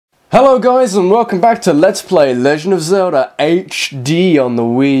Hello guys and welcome back to Let's Play Legend of Zelda HD on the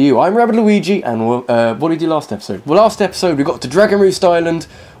Wii U. I'm rabbidluigi and what did we do last episode? Well, last episode we got to Dragon Roost Island,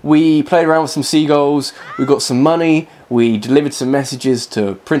 we played around with some seagulls, we got some money, we delivered some messages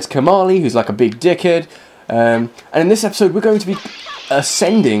to Prince Kamali, who's like a big dickhead, and in this episode we're going to be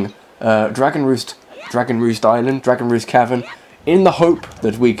ascending Dragon Roost Island, Dragon Roost Cavern, in the hope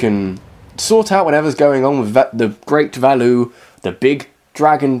that we can sort out whatever's going on with the Great Valu, the big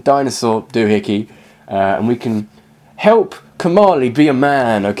dragon dinosaur doohickey, and we can help Kamali be a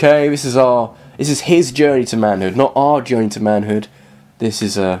man. Okay, this is his journey to manhood, not our journey to manhood. This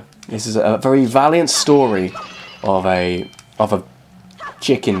is a very valiant story of a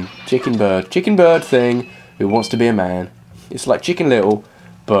chicken bird thing who wants to be a man. It's like Chicken Little,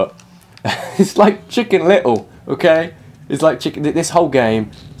 but it's like Chicken Little. Okay, it's like chicken. This whole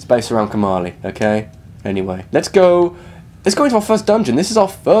game is based around Kamali. Okay. Anyway, let's go into our first dungeon. This is our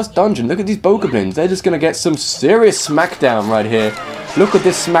first dungeon. Look at these bokoblins. They're just going to get some serious smackdown right here. Look at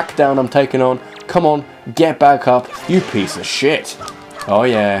this smackdown I'm taking on. Come on, get back up, you piece of shit. Oh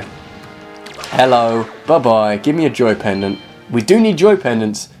yeah. Hello. Bye-bye. Give me a joy pendant. We do need joy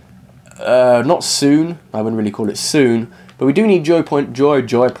pendants. Not soon. I wouldn't really call it soon. But we do need joy pendants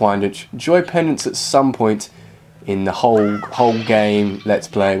at some point in the whole game, let's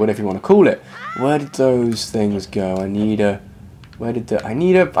play, whatever you want to call it. Where did those things go? I need a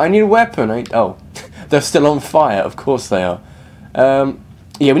weapon. Oh, they're still on fire. Of course they are.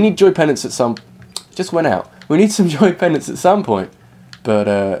 Yeah, we need joy pendants at some. Just went out. We need some joy pendants at some point,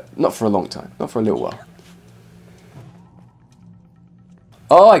 but not for a long time. Not for a little while.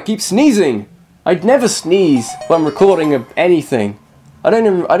 Oh, I keep sneezing. I'd never sneeze when recording anything. I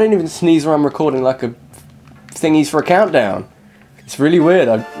don't even sneeze when I'm recording like a thingies for a countdown. It's really weird.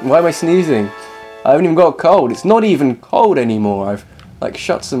 Why am I sneezing? I haven't even got a cold. It's not even cold anymore. I've like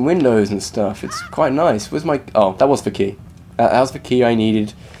shut some windows and stuff. It's quite nice. Where's my... Oh, that was the key. That was the key I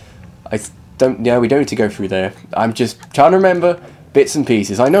needed. Yeah, we don't need to go through there. I'm just trying to remember bits and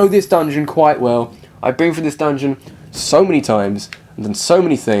pieces. I know this dungeon quite well. I've been through this dungeon so many times and done so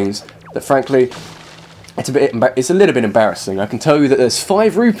many things that frankly, it's a little bit embarrassing. I can tell you that there's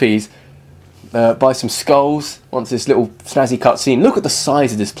 5 rupees buy some skulls once this little snazzy cutscene. Look at the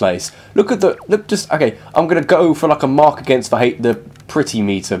size of this place. Okay, I'm gonna go for like a mark against the pretty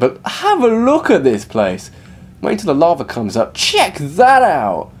meter, but have a look at this place. Wait until the lava comes up. Check that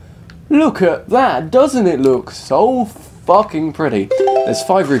out. Look at that. Doesn't it look so fucking pretty? There's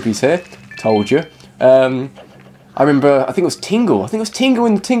 5 rupees here. Told you. I remember, I think it was Tingle. I think it was Tingle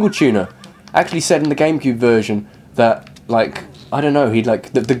in the Tingle Tuner. Actually said in the GameCube version that, like, I don't know, he'd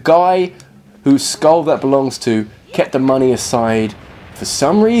like the guy whose skull that belongs to kept the money aside for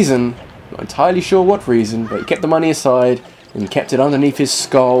some reason, not entirely sure what reason, but he kept the money aside and kept it underneath his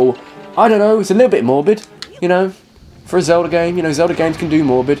skull. I don't know, it's a little bit morbid, you know, for a Zelda game. You know, Zelda games can do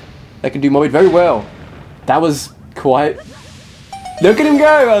morbid. They can do morbid very well. That was quite... Look at him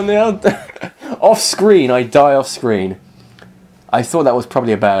go on the off screen. I die off screen. I thought that was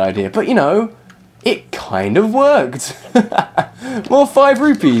probably a bad idea, but you know, it kind of worked. More 5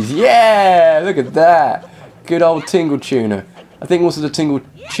 rupees. Yeah, look at that. Good old Tingle Tuner. I think also the Tingle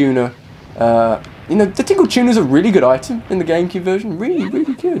Tuner, you know, the Tingle Tuner is a really good item in the GameCube version. Really,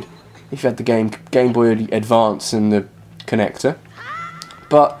 really good. If you had the Game Boy Advance and the connector.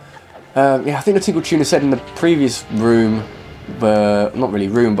 But, yeah, I think the Tingle Tuner said in the previous room, not really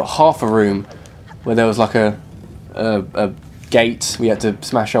room, but half a room, where there was like a gate we had to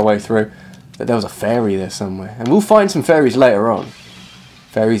smash our way through, that there was a fairy there somewhere. And we'll find some fairies later on.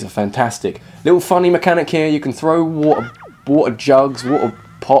 Fairies are fantastic. Little funny mechanic here, you can throw water jugs, water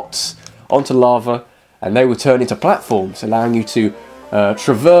pots onto lava, and they will turn into platforms, allowing you to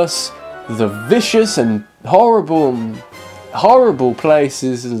traverse the vicious and horrible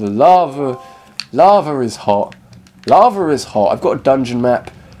places. The lava is hot. Lava is hot. I've got a dungeon map.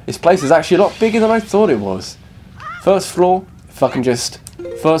 This place is actually a lot bigger than I thought it was. First floor,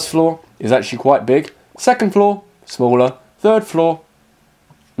 first floor is actually quite big. Second floor, smaller. Third floor,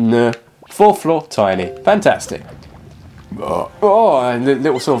 nah. Fourth floor, tiny. Fantastic. Oh, and a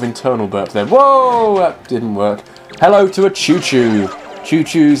little sort of internal burp there. Whoa, that didn't work. Hello to a choo-choo.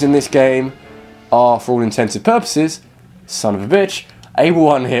 Choo-choos in this game are, for all intents purposes, son of a bitch, a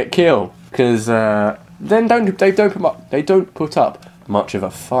one-hit kill. Because then they don't put up much of a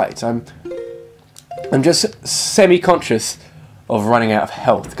fight. I'm just semi-conscious of running out of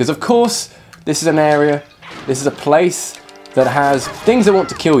health, because of course this is an area, this is a place that has things that want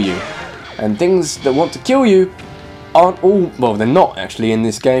to kill you, and things that want to kill you aren't all, well, they're not actually in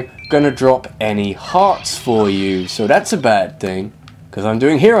this game gonna drop any hearts for you, so that's a bad thing. because I'm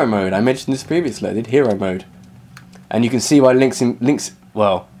doing hero mode. I mentioned this previously. I did hero mode. And you can see by Link's,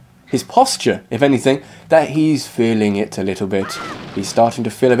 well, his posture, if anything, that he's feeling it a little bit. He's starting to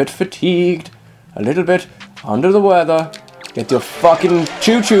feel a bit fatigued, a little bit under the weather. Get your fucking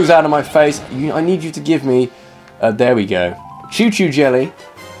choo-choos out of my face. I need you to give me... there we go. Choo-choo jelly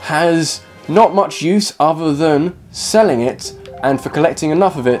has not much use other than selling it and for collecting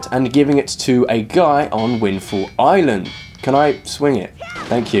enough of it and giving it to a guy on Windfall Island. Can I swing it?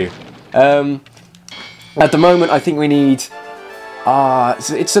 Thank you. At the moment, I think we need...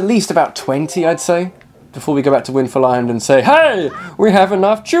 it's at least about 20, I'd say, before we go back to Windfall Island and say, hey, we have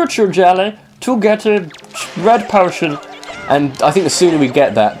enough choo-choo jelly to get a red potion. And I think the sooner we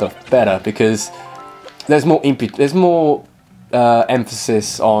get that, the better, because there's more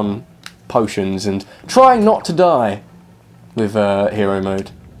emphasis on potions and trying not to die with hero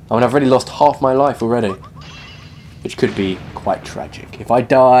mode. I mean, I've already lost half my life already, which could be quite tragic. If I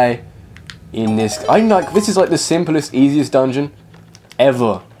die in this... this is like the simplest, easiest dungeon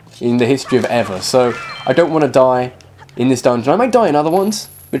ever in the history of ever, so I don't want to die in this dungeon. I might die in other ones,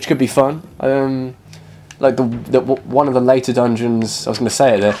 which could be fun. Like one of the later dungeons, I was going to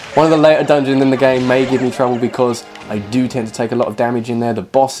say it there, one of the later dungeons in the game may give me trouble because I do tend to take a lot of damage in there. The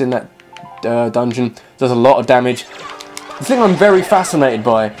boss in that dungeon does a lot of damage. The thing I'm very fascinated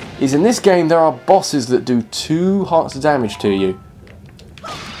by is in this game there are bosses that do 2 hearts of damage to you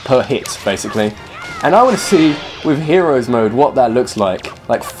per hit, basically. And I want to see with Heroes mode what that looks like.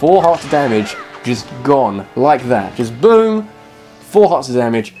 Like 4 hearts of damage just gone like that. Just boom, 4 hearts of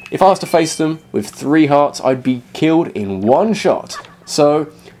damage. If I was to face them with 3 hearts, I'd be killed in 1 shot.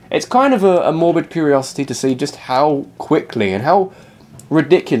 So it's kind of a morbid curiosity to see just how quickly and how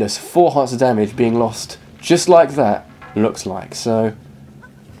ridiculous 4 hearts of damage being lost just like that looks like. So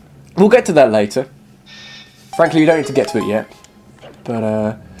we'll get to that later. Frankly, you don't need to get to it yet.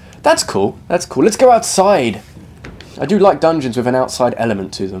 But that's cool. That's cool. Let's go outside. I do like dungeons with an outside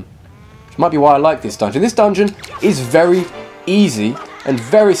element to them, which might be why I like this dungeon. This dungeon is very easy and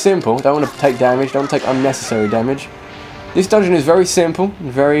very simple. Don't want to take damage. Don't take unnecessary damage. This dungeon is very simple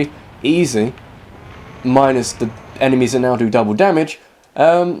and very easy, minus the enemies that now do double damage.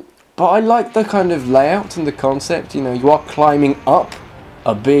 But I like the kind of layout and the concept. You know, you are climbing up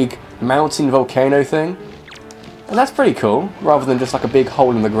a big mountain volcano thing, and that's pretty cool. Rather than just like a big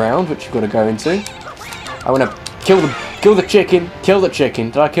hole in the ground, which you've got to go into. I want to kill the chicken. Kill the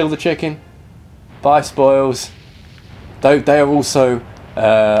chicken. Did I kill the chicken? Bye, spoils. They are also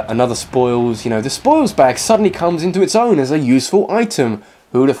another spoils. You know, the spoils bag suddenly comes into its own as a useful item.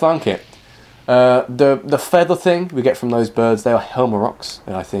 Who'd have thunk it? The feather thing we get from those birds, they are Helmaroks,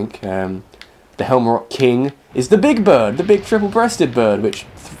 I think. The Helmarok King is the big bird, the big triple-breasted bird, which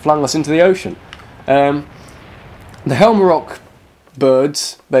flung us into the ocean. The Helmarok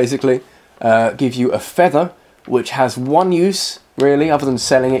birds, basically, give you a feather, which has 1 use, really, other than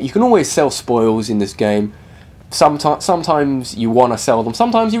selling it. You can always sell spoils in this game. Sometimes you want to sell them,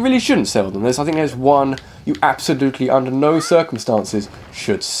 sometimes you really shouldn't sell them. I think there's one you absolutely, under no circumstances,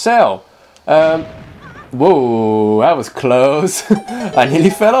 should sell. Whoa, that was close. I nearly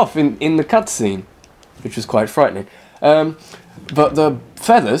fell off in the cutscene, which was quite frightening. But the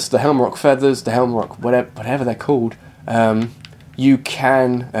feathers, the Helmarok feathers, the Helmarok whatever they're called, you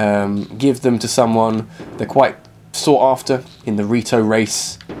can give them to someone. They're quite sought after in the Rito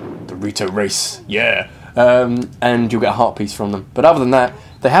race. The Rito race, yeah. And you'll get a heart piece from them. But other than that,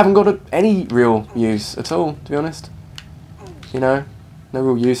 they haven't got any real use at all, to be honest. You know, no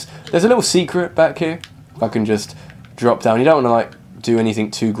real use. There's a little secret back here. If I can just drop down. You don't want to like do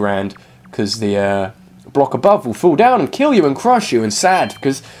anything too grand, because the block above will fall down and kill you and crush you, and sad,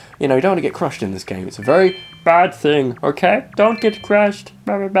 because, you know, you don't want to get crushed in this game. It's a very bad thing, okay? Don't get crushed.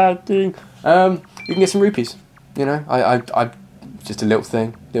 Very bad thing. You can get some rupees, you know? I just a little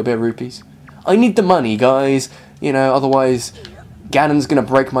thing, a little bit of rupees. I need the money, guys, you know, otherwise Ganon's gonna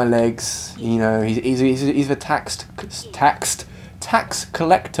break my legs, you know, he's a tax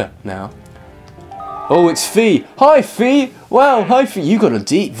collector now. Oh, it's Fee. Hi, Fee. Wow, hi, Fee. You got a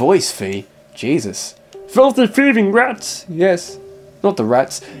deep voice, Fee. Jesus. Filthy thieving rats. Yes. Not the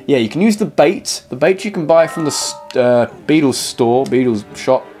rats. Yeah, you can use the bait. The bait you can buy from the Beedle's store, Beedle's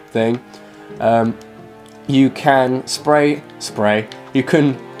shop thing. You can spray. You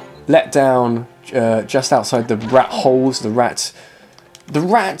can let down just outside the rat holes, the rat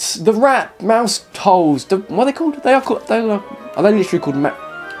mouse holes. What are they called? Are they literally called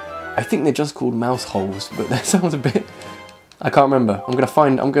I think they're just called mouse holes, but that sounds a bit... I can't remember. There'll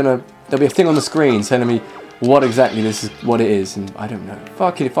be a thing on the screen telling me what exactly what it is, and I don't know.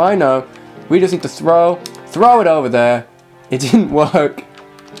 Fuck it if I know. We just need to throw it over there, It didn't work.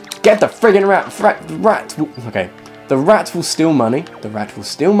 Get the friggin' rat. Okay. The rat will steal money. The rat will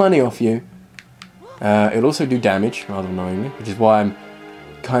steal money off you. It'll also do damage, rather annoyingly, which is why I'm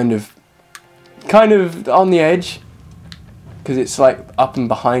kind of on the edge. Because it's like up and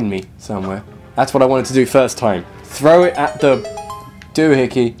behind me somewhere. That's what I wanted to do first time. Throw it at the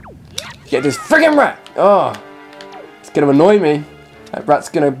doohickey. Get this friggin' rat! Oh, it's gonna annoy me. That rat's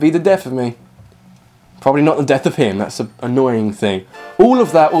gonna be the death of me. Probably not the death of him. That's an annoying thing. All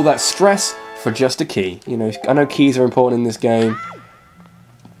that stress for just a key. You know, I know keys are important in this game,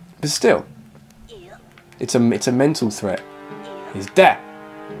 but still, it's a mental threat. He's there.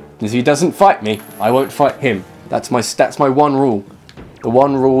 If he doesn't fight me, I won't fight him. That's my one rule. The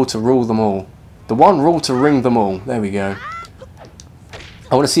one rule to rule them all. The one rule to ring them all. There we go.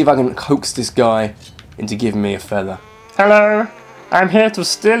 I want to see if I can coax this guy into giving me a feather. Hello, I'm here to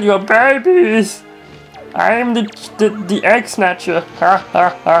steal your babies. I am the egg snatcher. Ha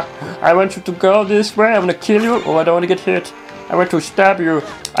ha ha. I want you to go this way. I'm gonna kill you. Oh, I don't want to get hit. I want to stab you.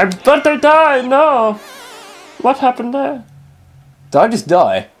 But they died. No. What happened there? Did I just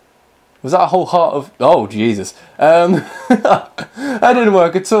die? Was that a whole heart of... Oh, Jesus. That didn't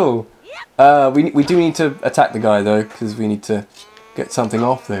work at all. We do need to attack the guy, though, because we need to get something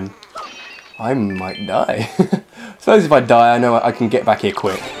off him. I might die. I suppose if I die, I know I can get back here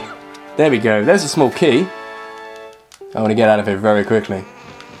quick. There we go. There's a small key. I want to get out of here very quickly.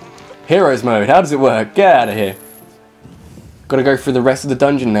 Heroes mode. How does it work? Get out of here. Got to go through the rest of the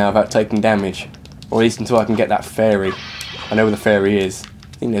dungeon now without taking damage. Or at least until I can get that fairy. I know where the fairy is.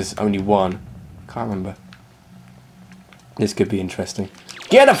 I think there's only one. Can't remember. This could be interesting.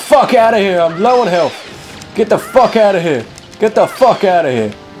 Get the fuck out of here! I'm low on health. Get the fuck out of here. Get the fuck out of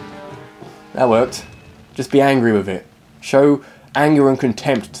here. That worked. Just be angry with it. Show anger and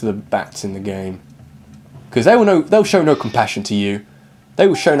contempt to the bats in the game. Because they'll show no compassion to you. They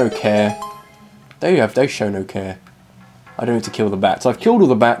will show no care. They show no care. I don't need to kill the bats. I've killed all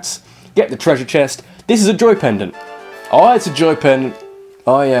the bats. Get the treasure chest. This is a joy pendant. Oh, it's a joy pendant.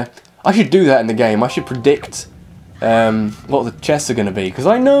 Oh yeah. I should do that in the game. I should predict what the chests are going to be. Because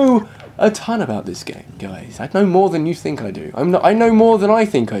I know a ton about this game, guys. I know more than you think I do. I know more than I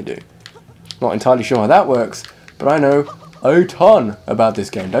think I do. Not entirely sure how that works, but I know a ton about this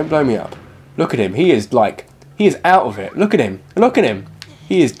game. Don't blow me up. Look at him. He is out of it. Look at him. Look at him.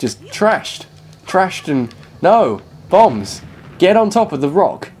 He is just trashed. Trashed and... No. Bombs. Get on top of the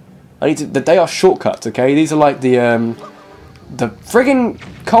rock. They are shortcuts, okay? These are like the friggin'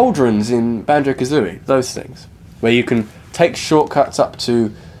 cauldrons in Banjo-Kazooie. Those things. Where you can take shortcuts up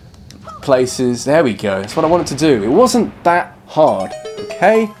to places. There we go. That's what I wanted to do. It wasn't that hard,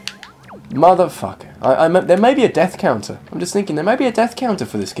 okay? Motherfucker. There may be a death counter. I'm just thinking there may be a death counter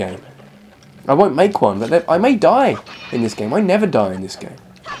for this game. I won't make one, but I may die in this game. I never die in this game.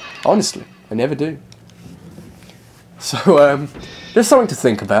 Honestly, I never do. So, there's something to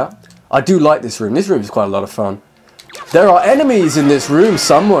think about. I do like this room. This room is quite a lot of fun. There are enemies in this room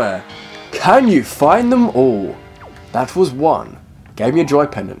somewhere. Can you find them all? That was one. Gave me a joy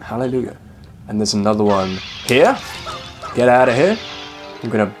pendant. Hallelujah. And there's another one here. Get out of here. I'm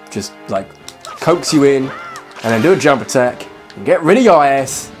gonna just, like, coax you in, and then do a jump attack, and get rid of your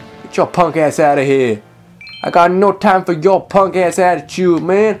ass. Get your punk ass out of here. I got no time for your punk ass attitude,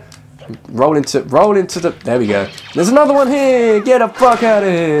 man. Roll into the... There we go. There's another one here. Get the fuck out of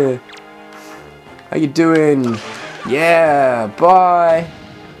here. How you doing? Yeah, bye.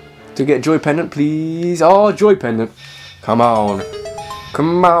 To get joy pendant, please. Oh, joy pendant. Come on.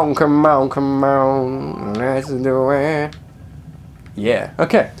 Come on, come on, come on. Let's do it. Yeah,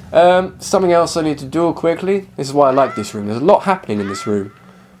 okay. Something else I need to do quickly. This is why I like this room. There's a lot happening in this room.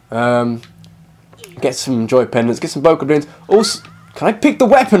 Get some joy pendants, get some vocal blends. Also, can I pick the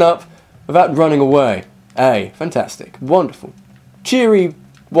weapon up without running away? Hey, fantastic. Wonderful. Cheery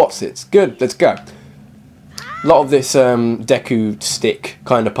what's-its. Good, let's go. A lot of this Deku stick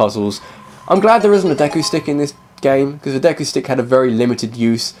kind of puzzles. I'm glad there isn't a Deku stick in this game, because the Deku stick had a very limited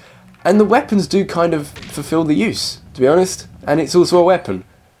use. And the weapons do kind of fulfill the use, to be honest. And it's also a weapon.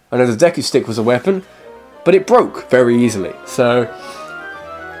 I know the Deku stick was a weapon, but it broke very easily. So,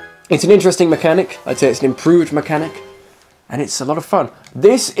 it's an interesting mechanic. I'd say it's an improved mechanic. And it's a lot of fun.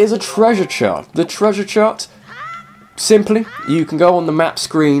 This is a treasure chart. The treasure chart, simply, you can go on the map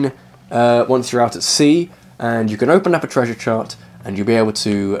screen once you're out at sea, and you can open up a treasure chart, and you'll be able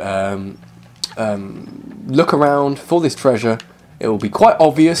to look around for this treasure. It will be quite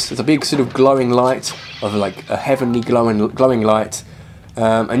obvious. There's a big sort of glowing light, of like a heavenly glowing light,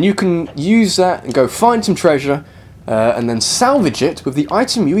 and you can use that and go find some treasure, and then salvage it with the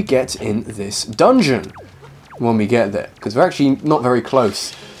item you get in this dungeon. when we get there, because we're actually not very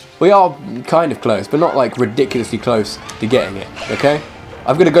close. We are kind of close, but not like ridiculously close to getting it, okay?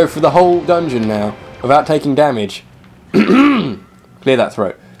 I'm going to go through the whole dungeon now without taking damage. Clear that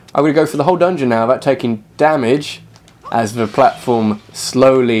throat. I'm going to go through the whole dungeon now without taking damage as the platform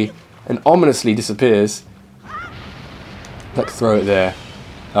slowly and ominously disappears. Let's throw it there.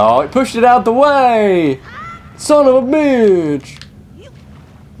 Oh, it pushed it out the way! Son of a bitch!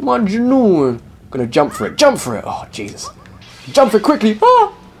 What you doing? I'm going to jump for it. Jump for it! Oh, Jesus. Jump for it quickly!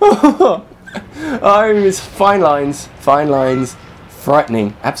 Ah! Oh, it's fine lines. Fine lines.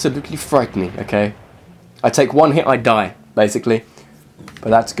 Frightening. Absolutely frightening, okay? I take one hit, I die, basically. But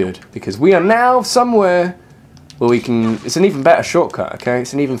that's good, because we are now somewhere where we can... It's an even better shortcut, okay?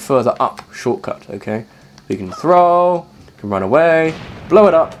 It's an even further up shortcut, okay? We can throw, can run away, blow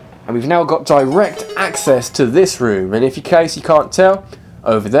it up, and we've now got direct access to this room. And if in case you can't tell,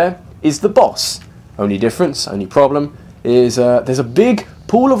 over there is the boss. Only difference, only problem, is there's a big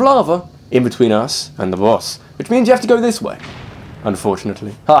pool of lava in between us and the boss, which means you have to go this way,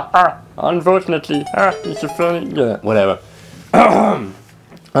 unfortunately. Ha ha! Unfortunately, ha! It's a funny... Yeah, whatever.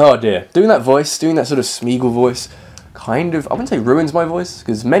 Oh dear. Doing that voice, doing that sort of Smeagol voice, kind of, I wouldn't say ruins my voice,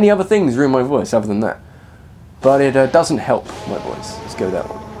 because many other things ruin my voice other than that. But it doesn't help my voice. Let's go that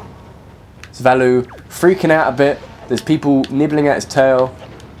one. It's Valu freaking out a bit. There's people nibbling at his tail,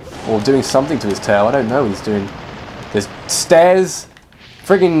 or doing something to his tail. I don't know what he's doing. There's stairs.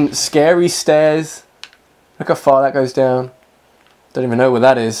 Friggin' scary stairs. Look how far that goes down. Don't even know where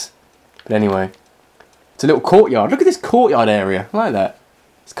that is. But anyway. It's a little courtyard. Look at this courtyard area. I like that.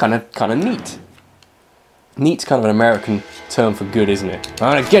 It's kind of neat. Neat's kind of an American term for good, isn't it?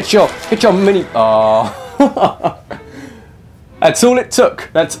 Alright, get your mini... Oh. That's all it took.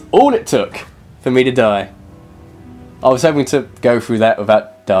 That's all it took for me to die. I was hoping to go through that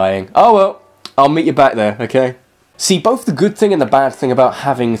without dying. Oh well. I'll meet you back there, okay? See, both the good thing and the bad thing about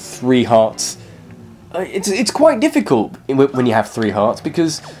having 3 hearts, it's quite difficult when you have 3 hearts,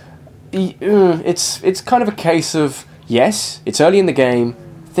 because it's kind of a case of, yes, it's early in the game,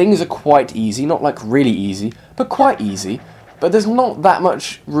 things are quite easy, not like really easy, but quite easy, but there's not that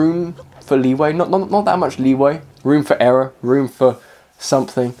much room for leeway, not that much leeway, room for error, room for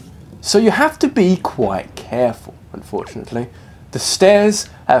something, so you have to be quite careful, unfortunately. The stairs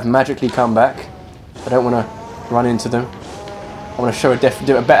have magically come back. I don't want to run into them. I want to show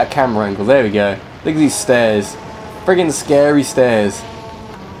a better camera angle. There we go. Look at these stairs. Friggin' scary stairs.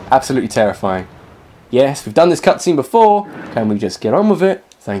 Absolutely terrifying. Yes, we've done this cutscene before. Can we just get on with it?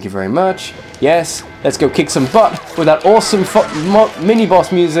 Thank you very much. Yes, let's go kick some butt with that awesome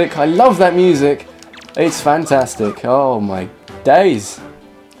mini-boss music. I love that music. It's fantastic. Oh my days.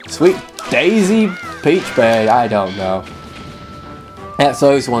 Sweet Daisy Peach Bay. I don't know. That's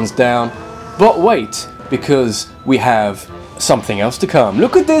those ones down. But wait, because we have something else to come.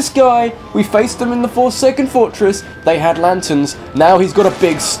 Look at this guy. We faced them in the Forsaken Fortress. They had lanterns. Now he's got a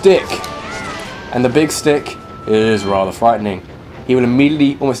big stick. And the big stick is rather frightening. He will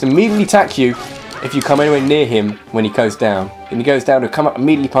almost immediately attack you if you come anywhere near him when he goes down. When he goes down, he'll come up and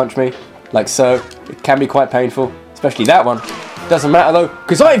immediately punch me, like so. It can be quite painful, especially that one. Doesn't matter though,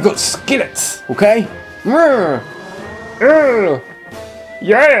 because I've got skillets, okay? Yeah!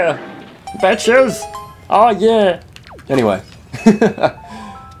 Bitches! Oh yeah! Anyway.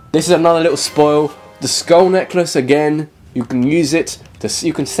 This is another little spoil. The skull necklace, again, you can use it,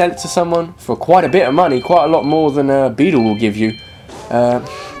 you can sell it to someone for quite a bit of money, quite a lot more than Beetle will give you.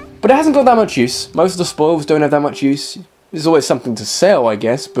 But it hasn't got that much use. Most of the spoils don't have that much use. There's always something to sell, I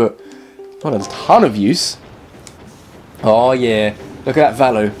guess, but not a ton of use. Oh yeah, look at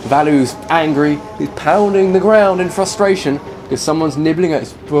that Valu. Valu's angry, he's pounding the ground in frustration because someone's nibbling at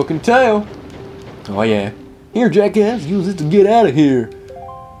his fucking tail. Oh yeah. Here, jackass, use it to get out of here.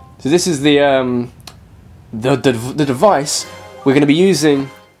 So this is the device we're going to be using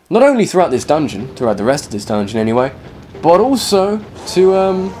not only throughout this dungeon, throughout the rest of this dungeon anyway, but also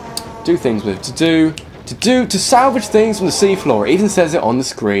to do things with, to salvage things from the seafloor. It even says it on the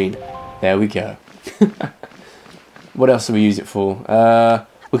screen. There we go. What else do we use it for?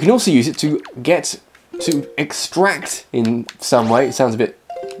 We can also use it to extract in some way. It sounds a bit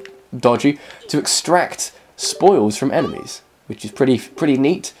dodgy. To extract spoils from enemies, which is pretty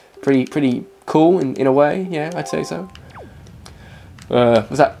neat, pretty cool in a way. Yeah, I'd say so.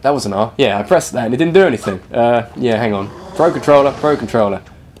 Was that was an R? Yeah, I pressed that and it didn't do anything. Yeah, hang on. Pro controller.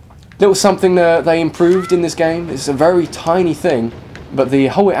 Little something they improved in this game. It's a very tiny thing, but the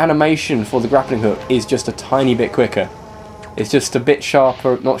whole animation for the grappling hook is just a tiny bit quicker. It's just a bit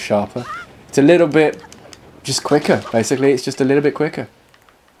sharper, not sharper. It's a little bit just quicker, basically. It's just a little bit quicker.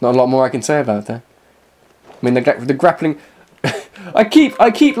 Not a lot more I can say about that. I mean, the grappling... I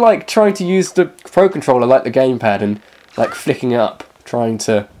keep like trying to use the Pro Controller like the gamepad and like flicking it up, trying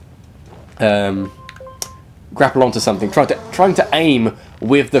to grapple onto something, trying to aim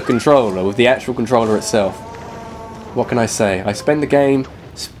with the controller, with the actual controller itself. What can I say? I spent the game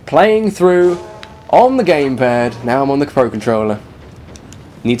playing through on the gamepad. Now I'm on the Pro Controller.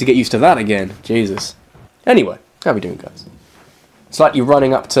 Need to get used to that again. Jesus. Anyway, how are we doing, guys? Slightly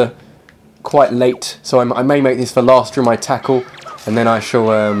running up to quite late, so I may make this the last room I tackle, and then I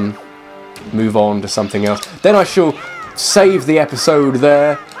shall move on to something else. Then I shall save the episode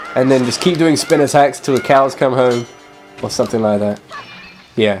there, and then just keep doing spin attacks till the cows come home, or something like that.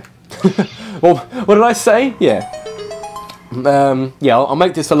 Yeah. Well, what did I say? Yeah. Yeah, I'll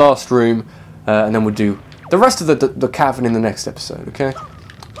make this the last room, and then we'll do the rest of the cavern in the next episode, okay?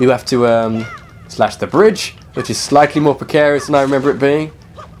 You have to slash the bridge, which is slightly more precarious than I remember it being.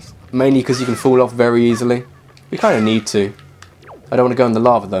 Mainly because you can fall off very easily. We kind of need to. I don't want to go in the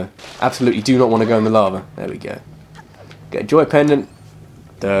lava though. Absolutely do not want to go in the lava. There we go. Get a joy pendant.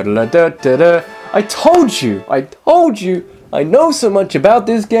 Da da da da da. I told you! I know so much about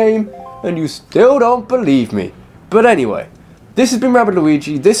this game, and you still don't believe me. But anyway, this has been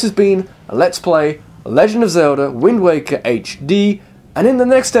rabbidluigi. This has been a Let's Play Legend of Zelda Wind Waker HD. And in the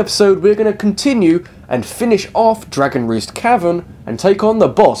next episode, we're going to continue and finish off Dragon Roost Cavern and take on the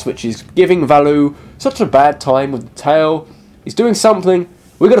boss, which is giving Valu such a bad time with the tail. He's doing something.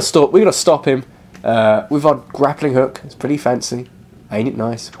 We're going to stop him with our grappling hook. It's pretty fancy. Ain't it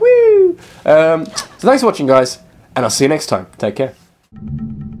nice? Woo! So thanks for watching, guys, and I'll see you next time. Take care.